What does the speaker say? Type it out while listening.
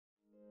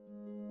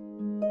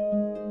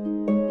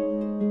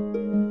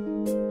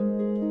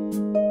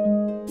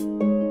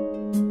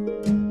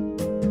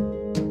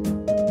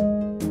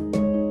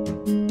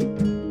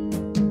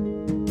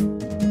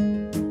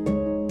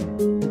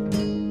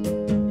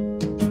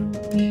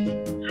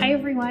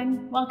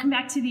everyone, welcome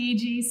back to the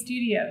AGA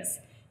Studios.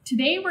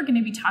 Today we're going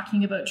to be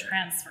talking about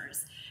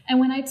transfers. And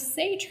when I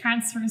say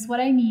transfers, what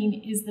I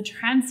mean is the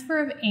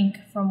transfer of ink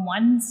from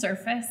one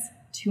surface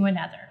to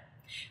another.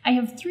 I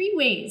have three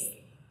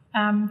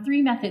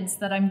methods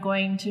that I'm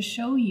going to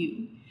show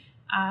you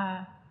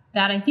that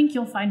I think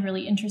you'll find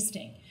really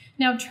interesting.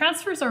 Now,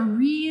 transfers are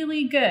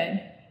really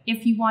good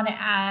if you want to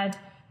add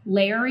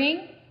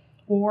layering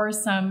or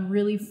some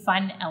really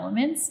fun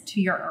elements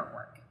to your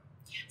artwork.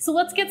 So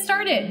let's get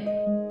started.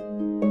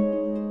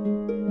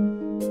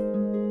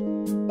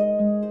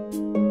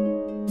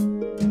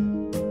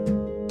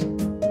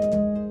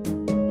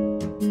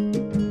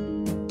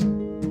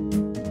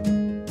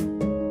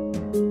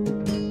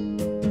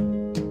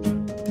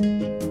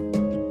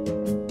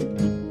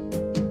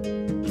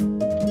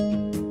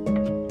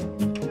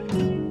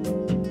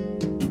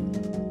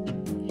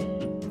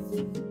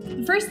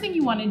 The first thing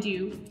you want to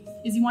do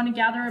is you want to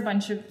gather a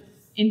bunch of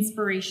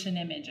inspiration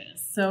images.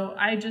 So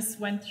I just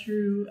went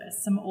through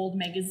some old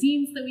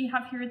magazines that we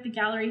have here at the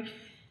gallery,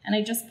 and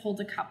I just pulled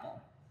a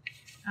couple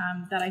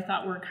that I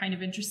thought were kind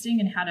of interesting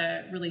and had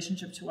a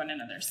relationship to one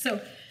another.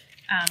 So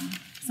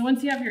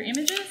once you have your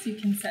images, you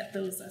can set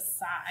those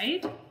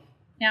aside.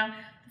 Now,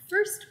 the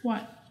first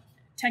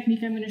technique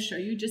I'm going to show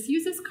you just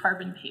uses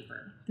carbon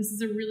paper. This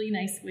is a really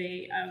nice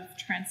way of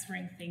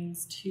transferring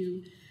things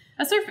to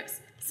a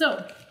surface.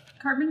 So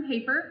carbon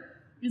paper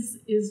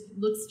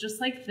looks just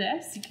like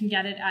this. You can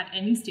get it at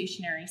any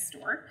stationery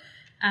store.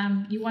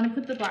 You want to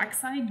put the black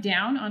side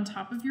down on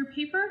top of your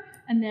paper,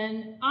 and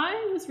then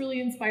I was really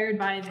inspired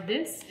by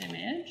this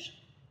image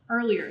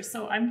earlier,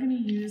 so I'm going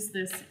to use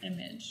this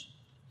image.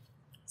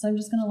 So I'm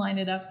just going to line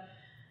it up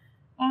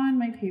on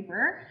my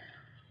paper,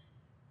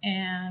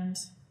 and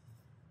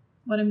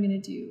what I'm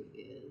going to do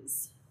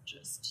is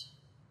just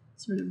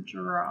sort of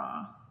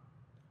draw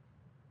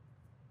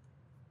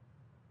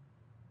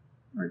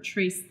or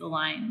trace the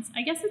lines.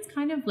 I guess it's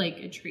kind of like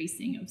a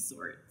tracing of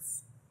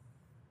sorts.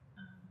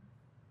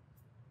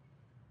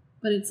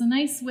 But it's a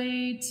nice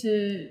way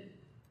to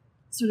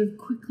sort of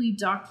quickly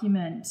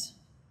document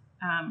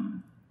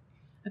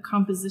a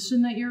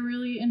composition that you're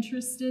really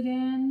interested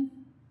in.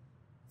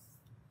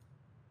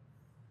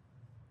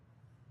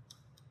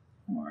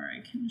 Or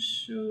I can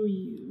show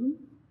you.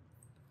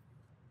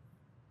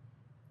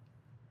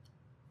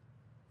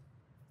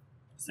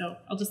 So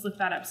I'll just lift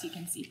that up so you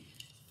can see.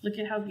 Look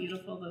at how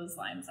beautiful those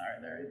lines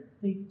are.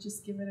 They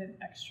just give it an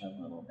extra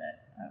little bit.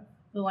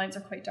 The lines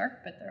are quite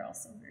dark, but they're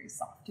also very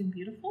soft and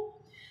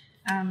beautiful.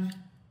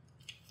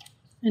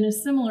 In a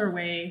similar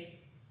way,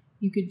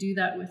 you could do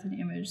that with an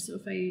image. So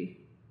if I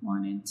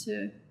wanted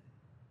to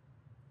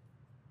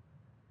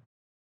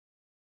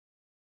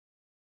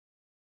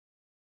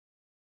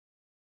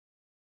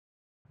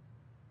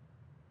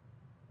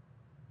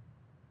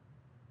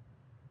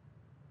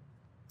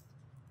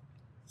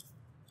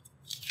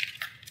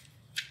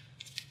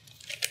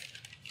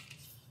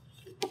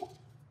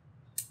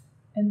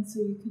and so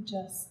you could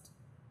just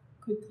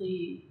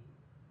quickly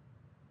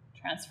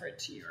transfer it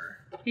to your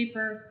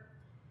paper,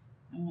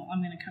 and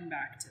I'm going to come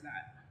back to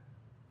that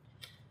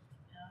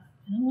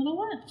in a little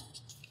while.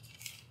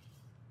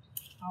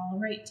 All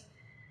right.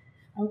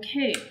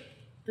 Okay.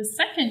 The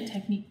second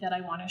technique that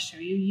I want to show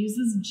you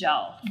uses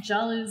gel.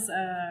 Gel is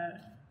an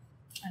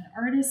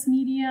artist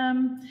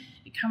medium.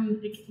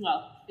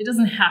 It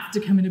doesn't have to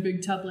come in a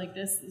big tub like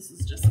this. This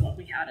is just what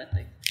we had at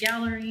the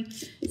gallery.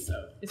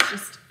 So it's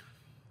just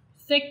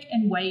thick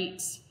and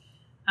white,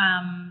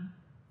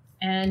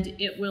 and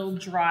it will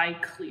dry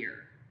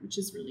clear, which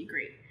is really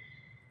great.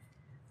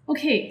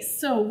 Okay,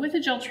 so with a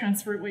gel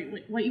transfer,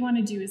 what you want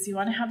to do is you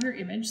want to have your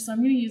image. So I'm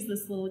going to use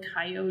this little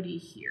coyote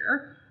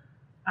here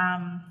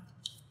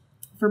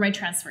for my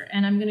transfer,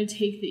 and I'm going to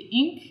take the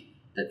ink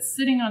that's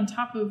sitting on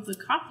top of the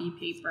copy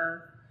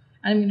paper,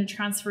 and I'm going to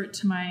transfer it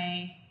to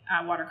my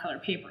watercolor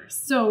paper.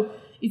 So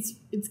it's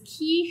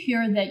key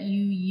here that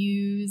you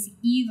use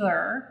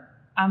either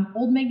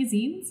old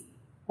magazines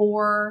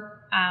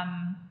or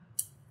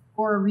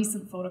a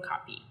recent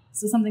photocopy.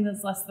 So something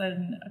that's less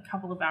than a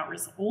couple of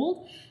hours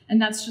old,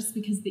 and that's just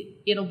because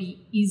it'll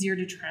be easier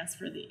to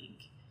transfer the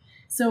ink.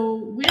 So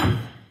with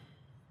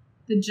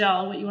the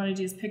gel, what you want to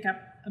do is pick up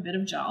a bit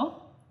of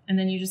gel, and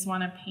then you just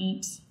want to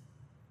paint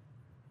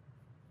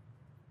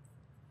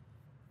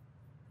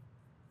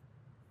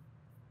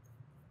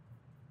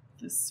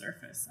the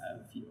surface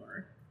of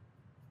your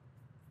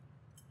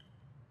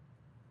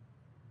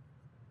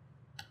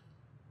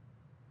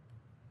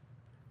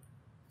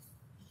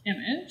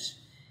image,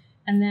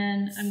 and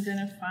then I'm going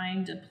to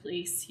find a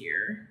place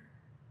here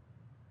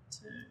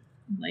to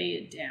lay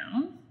it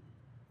down,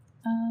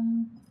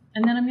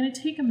 and then I'm going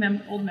to take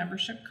a old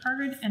membership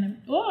card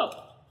and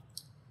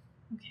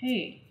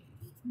okay,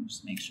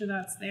 just make sure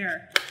that's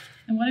there.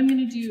 And what I'm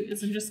going to do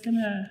is I'm just going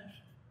to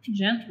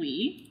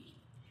gently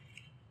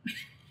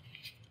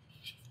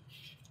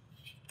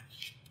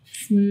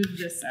smooth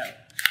this out.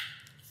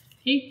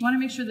 Okay, you want to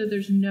make sure that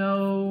there's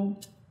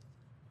no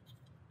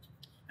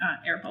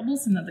air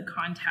bubbles and that the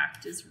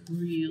contact is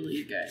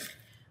really good.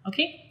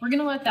 Okay, we're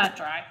gonna let that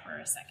dry for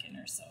a second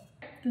or so.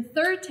 the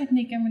third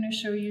technique I'm going to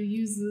show you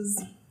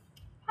uses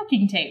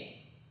packing tape.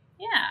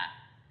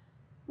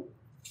 Yeah.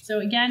 So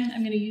again,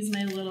 I'm going to use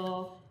my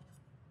little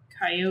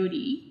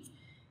coyote,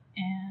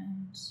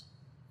 and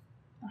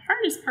the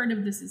hardest part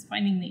of this is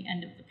finding the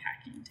end of the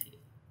packing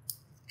tape.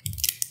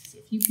 So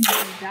if you can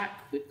do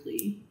that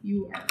quickly,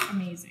 you are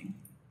amazing.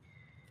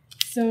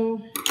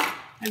 So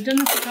I've done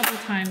this a couple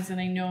times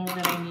and I know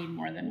that I need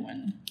more than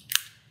one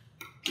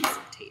piece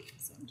of tape.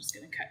 So I'm just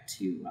going to cut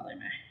two while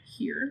I'm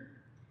here.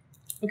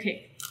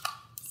 Okay,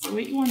 so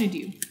what you want to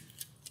do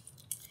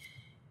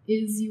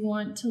is you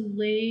want to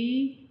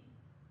lay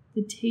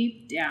the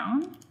tape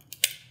down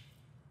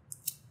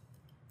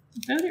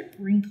without it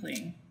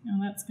wrinkling. Now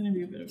that's going to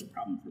be a bit of a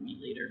problem for me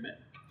later, but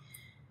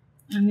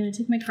I'm going to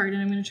take my card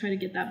and I'm going to try to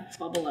get that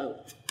bubble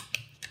out.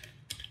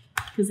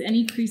 Because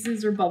any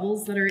creases or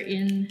bubbles that are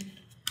in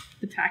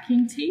the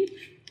packing tape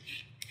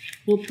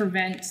will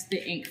prevent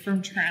the ink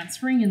from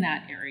transferring in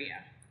that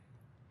area.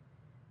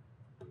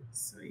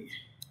 So yeah,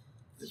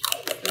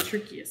 the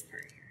trickiest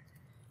part here.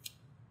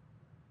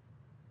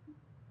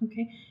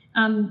 Okay,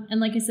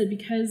 and like I said,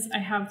 because I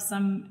have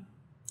some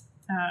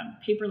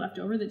paper left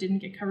over that didn't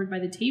get covered by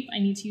the tape, I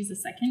need to use a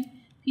second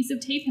piece of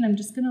tape, and I'm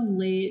just going to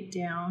lay it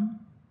down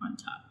on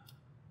top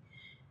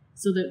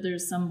so that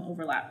there's some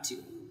overlap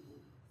too.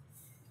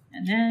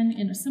 And then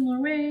in a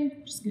similar way,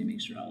 I'm just going to make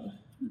sure that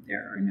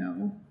there are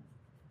no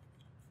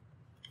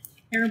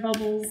air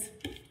bubbles.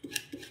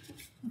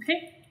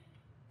 Okay.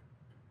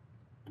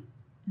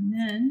 And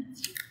then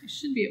I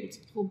should be able to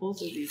pull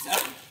both of these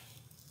out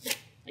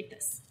like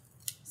this.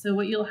 So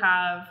what you'll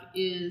have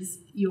is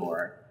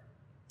your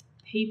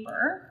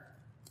paper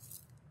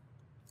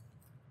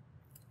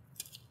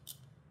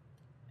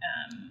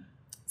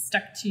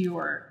stuck to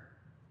your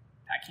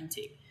packing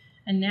tape.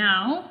 And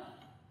now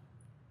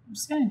I'm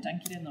just going to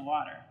dunk it in the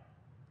water.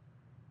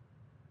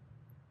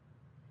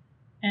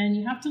 And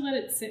you have to let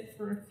it sit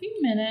for a few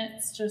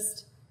minutes.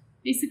 Just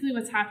basically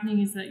what's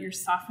happening is that you're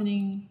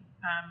softening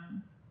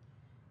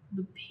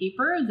the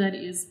paper that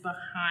is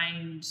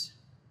behind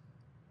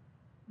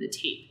the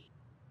tape.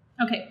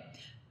 Okay,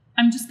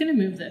 I'm just going to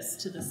move this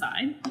to the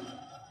side,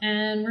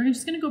 and we're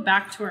just going to go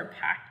back to our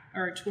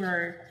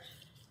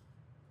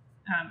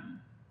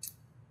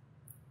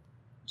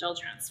gel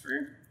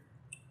transfer.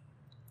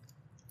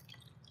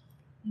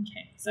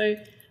 Okay, so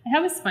I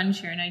have a sponge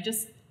here, and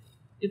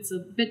it's a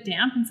bit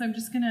damp, and so I'm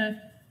just going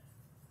to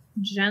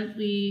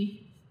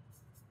gently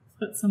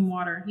put some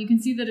water. You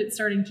can see that it's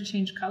starting to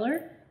change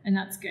color, and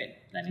that's good.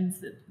 That means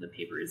that the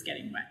paper is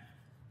getting wet.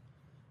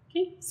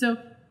 Okay, so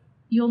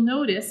you'll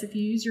notice, if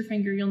you use your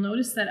finger, you'll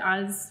notice that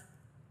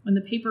when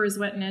the paper is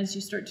wet and as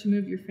you start to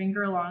move your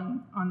finger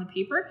along on the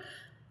paper,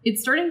 it's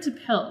starting to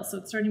pill, so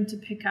it's starting to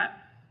pick up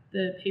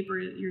the paper.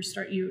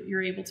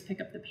 You're able to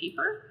pick up the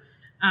paper,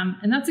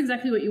 and that's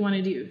exactly what you want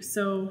to do.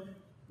 So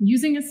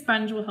using a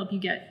sponge will help you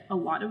get a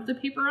lot of the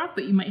paper off,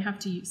 but you might have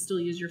to still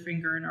use your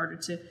finger in order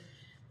to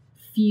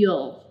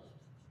feel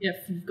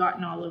if you've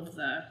gotten all of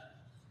it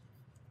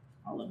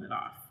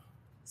off.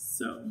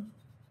 So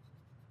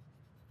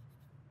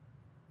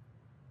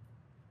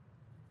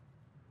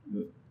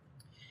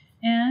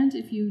and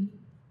if you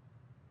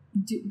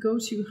go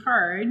too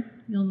hard,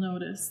 you'll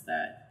notice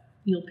that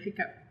you'll pick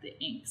up the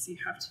ink, so you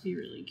have to be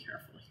really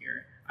careful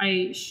here.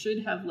 I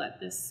should have let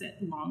this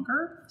sit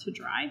longer to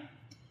dry,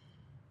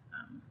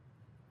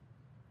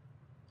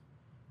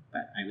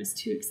 but I was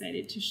too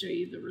excited to show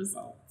you the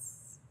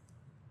results.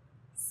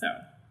 So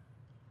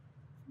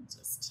we'll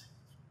just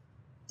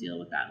deal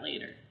with that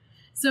later.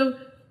 So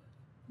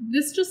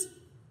this just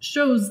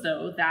shows,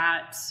 though,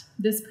 that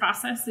this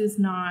process is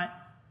not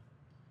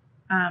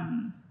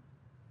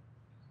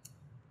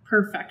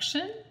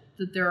perfection,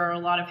 that there are a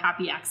lot of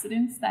happy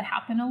accidents that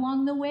happen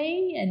along the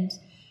way, and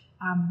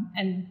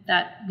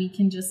that we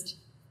can just,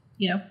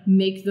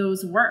 make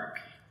those work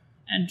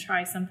and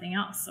try something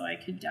else. So I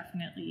could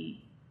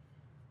definitely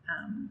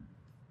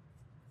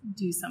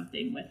do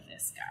something with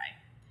this guy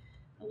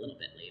a little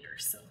bit later.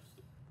 So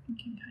you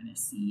can kind of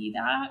see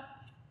that.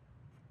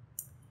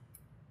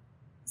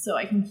 So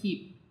I can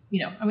keep,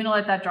 I'm going to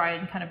let that dry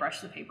and kind of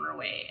brush the paper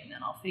away, and then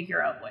I'll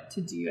figure out what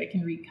to do. I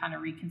can kind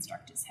of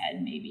reconstruct his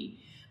head maybe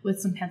with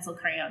some pencil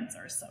crayons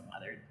or some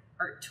other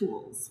art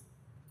tools.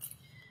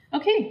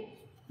 Okay,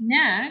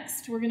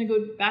 next we're going to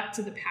go back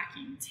to the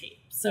packing tape.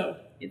 So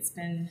it's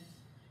been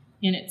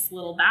in its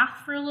little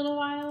bath for a little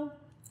while.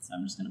 So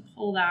I'm just going to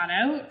pull that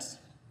out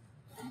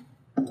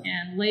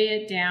and lay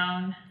it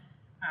down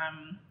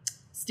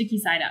sticky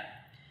side up.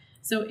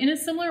 So in a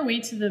similar way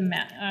to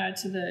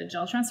the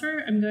gel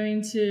transfer, I'm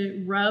going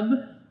to rub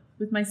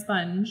with my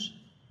sponge.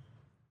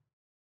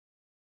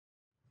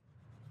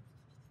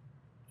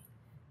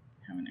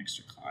 I have an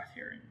extra cloth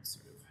here and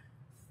sort of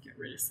get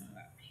rid of some of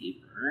that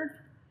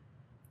paper.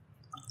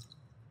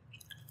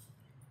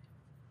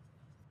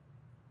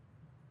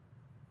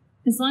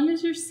 As long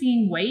as you're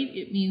seeing white,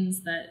 it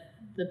means that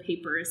the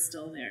paper is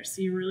still there.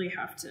 So you really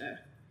have to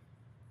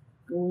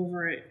go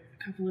over it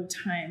a couple of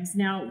times.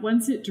 Now,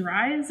 once it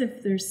dries,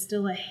 if there's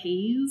still a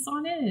haze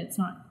on it and it's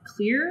not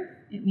clear,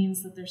 it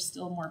means that there's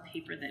still more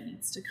paper that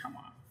needs to come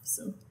off.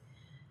 So,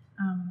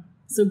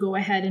 so go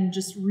ahead and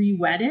just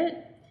re-wet it.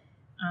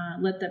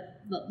 Let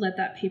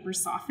that paper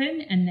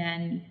soften, and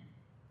then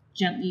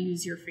gently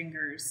use your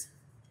fingers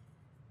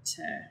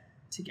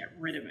to get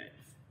rid of it.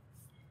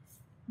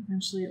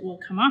 Eventually it will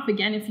come off.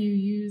 Again, if you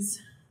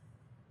use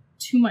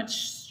too much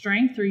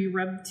strength or you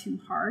rub too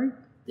hard,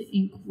 the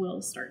ink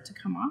will start to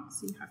come off,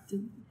 so you have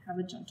to have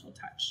a gentle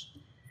touch.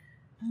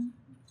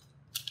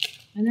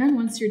 And then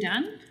once you're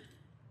done,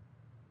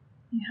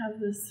 you have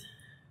this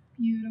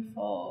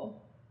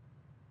beautiful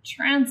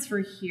transfer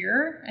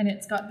here, and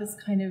it's got this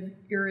kind of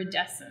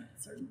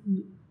iridescence or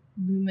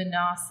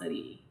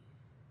luminosity,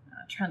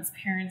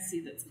 transparency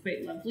that's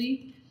quite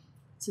lovely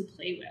to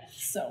play with.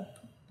 So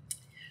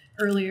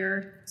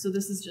earlier, so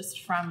this is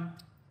just from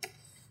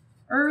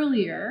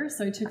earlier.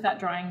 So I took that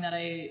drawing that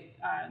I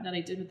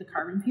did with the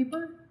carbon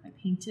paper. I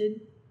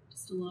painted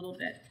just a little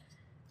bit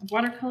of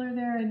watercolor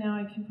there, and now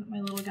I can put my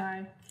little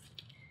guy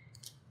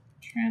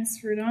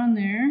transferred on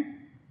there.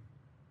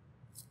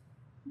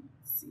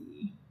 Let's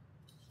see.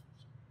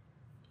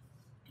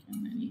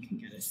 And then you can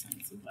get a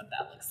sense of what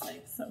that looks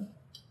like. So,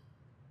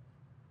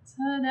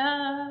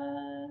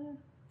 ta-da!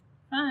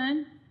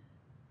 Fun.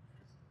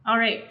 All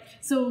right,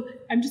 so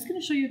I'm just going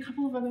to show you a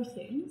couple of other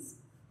things.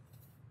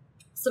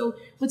 So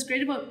what's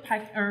great about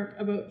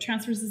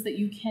transfers is that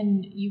you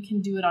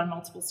can do it on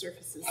multiple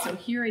surfaces. So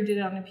here I did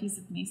it on a piece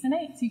of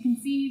masonite. So you can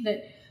see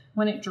that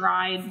when it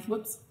dried,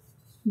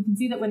 you can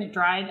see that when it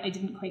dried, I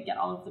didn't quite get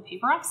all of the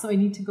paper off. So I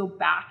need to go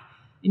back.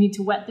 I need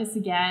to wet this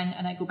again,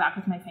 and I go back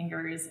with my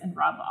fingers and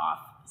rub off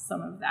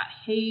some of that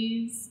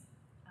haze,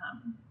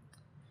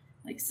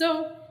 like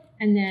so.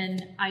 And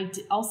then I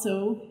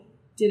also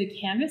did a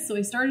canvas. So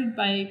I started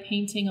by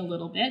painting a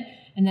little bit,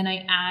 and then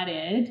I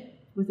added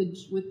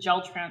with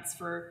gel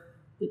transfer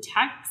the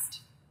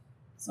text.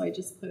 So I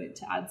just put it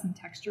to add some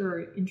texture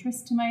or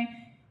interest to my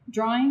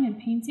drawing and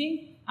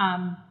painting.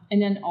 And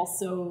then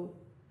also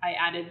I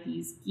added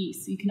these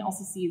geese. So you can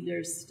also see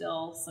there's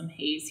still some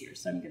haze here.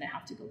 So I'm going to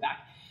have to go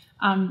back.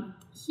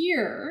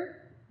 Here,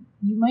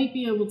 you might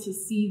be able to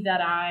see that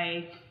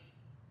I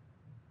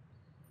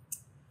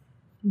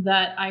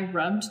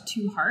rubbed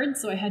too hard.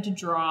 So I had to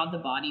draw the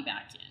body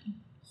back in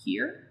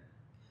here.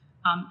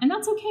 And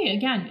that's okay.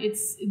 Again,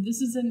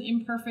 this is an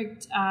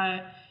imperfect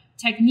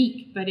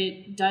technique, but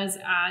it does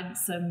add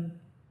some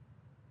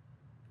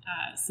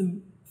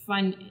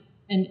fun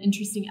and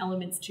interesting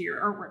elements to your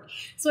artwork.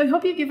 So I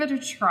hope you give it a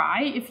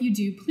try. If you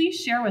do, please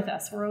share with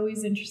us. We're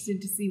always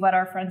interested to see what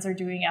our friends are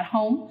doing at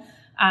home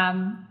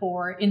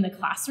or in the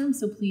classroom.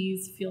 So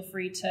please feel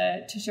free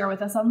to share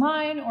with us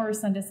online or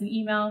send us an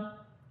email.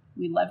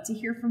 We'd love to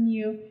hear from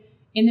you.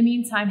 In the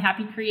meantime,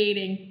 happy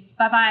creating.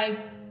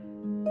 Bye-bye.